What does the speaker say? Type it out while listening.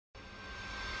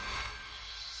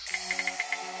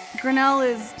Grinnell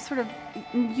is sort of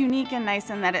unique and nice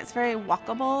in that it's very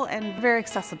walkable and very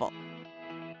accessible.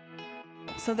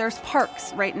 So there's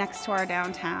parks right next to our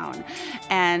downtown,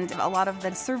 and a lot of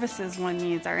the services one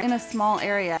needs are in a small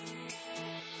area.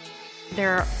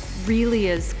 There really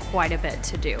is quite a bit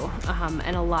to do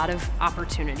and a lot of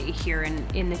opportunity here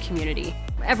in the community.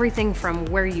 Everything from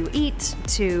where you eat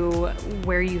to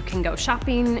where you can go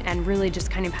shopping, and really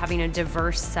just kind of having a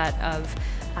diverse set of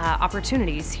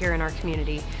opportunities here in our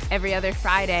community. Every other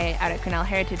Friday out at Grinnell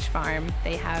Heritage Farm,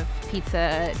 they have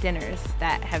pizza dinners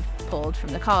that have pulled from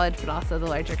the college, but also the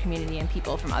larger community and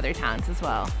people from other towns as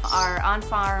well. Our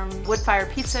on-farm wood-fire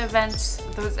pizza events,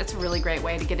 it's a really great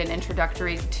way to get an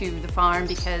introductory to the farm,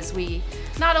 because we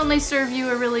not only serve you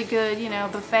a really good,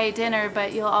 buffet dinner,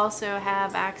 but you'll also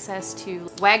have access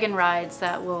to wagon rides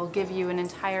that will give you an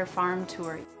entire farm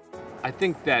tour. I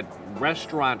think that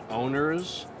restaurant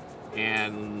owners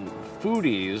and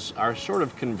foodies are sort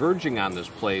of converging on this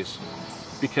place,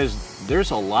 because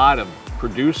there's a lot of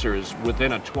producers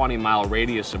within a 20-mile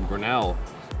radius of Grinnell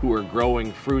who are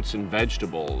growing fruits and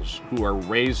vegetables, who are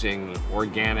raising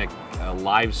organic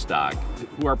livestock,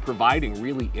 who are providing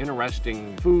really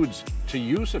interesting foods to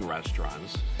use in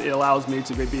restaurants. It allows me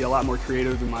to be a lot more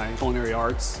creative in my culinary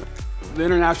arts. The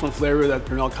international flavor that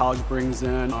Grinnell College brings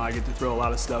in, I get to throw a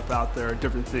lot of stuff out there,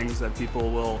 different things that people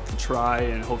will try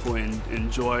and hopefully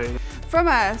enjoy. From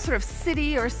a sort of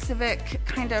city or civic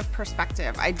kind of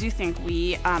perspective, I do think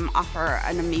we offer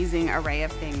an amazing array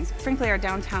of things. Frankly, our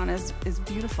downtown is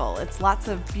beautiful. It's lots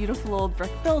of beautiful old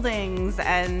brick buildings,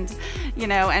 and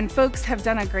and folks have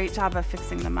done a great job of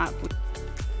fixing them up.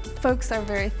 Folks are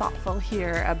very thoughtful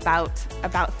here about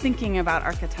thinking about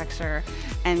architecture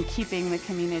and keeping the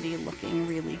community looking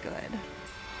really good.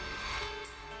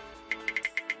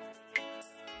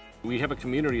 We have a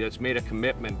community that's made a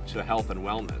commitment to health and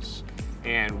wellness,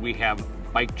 and we have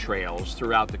bike trails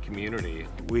throughout the community.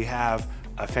 We have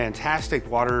a fantastic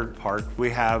water park. We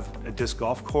have a disc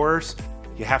golf course.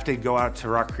 You have to go out to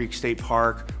Rock Creek State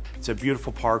Park. It's a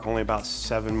beautiful park, only about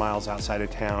 7 miles outside of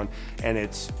town, and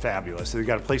it's fabulous. They've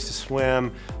got a place to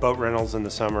swim, boat rentals in the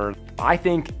summer. I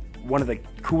think one of the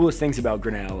coolest things about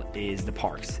Grinnell is the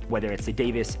parks. Whether it's the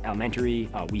Davis Elementary,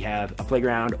 we have a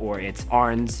playground, or it's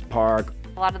Arns Park.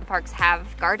 A lot of the parks have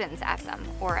gardens at them,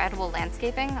 or edible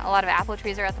landscaping. A lot of apple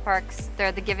trees are at the parks. There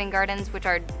are the giving gardens, which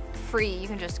are free. You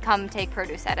can just come take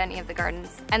produce at any of the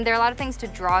gardens. And there are a lot of things to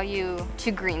draw you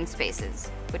to green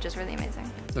spaces, which is really amazing.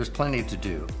 There's plenty to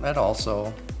do. And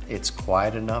also, it's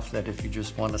quiet enough that if you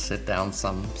just want to sit down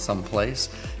someplace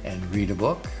and read a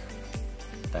book,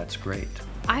 that's great.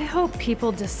 I hope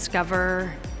people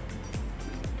discover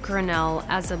Grinnell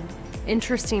as an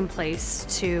interesting place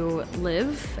to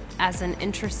live, as an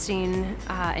interesting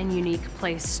and unique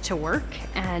place to work,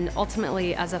 and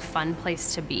ultimately as a fun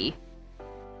place to be.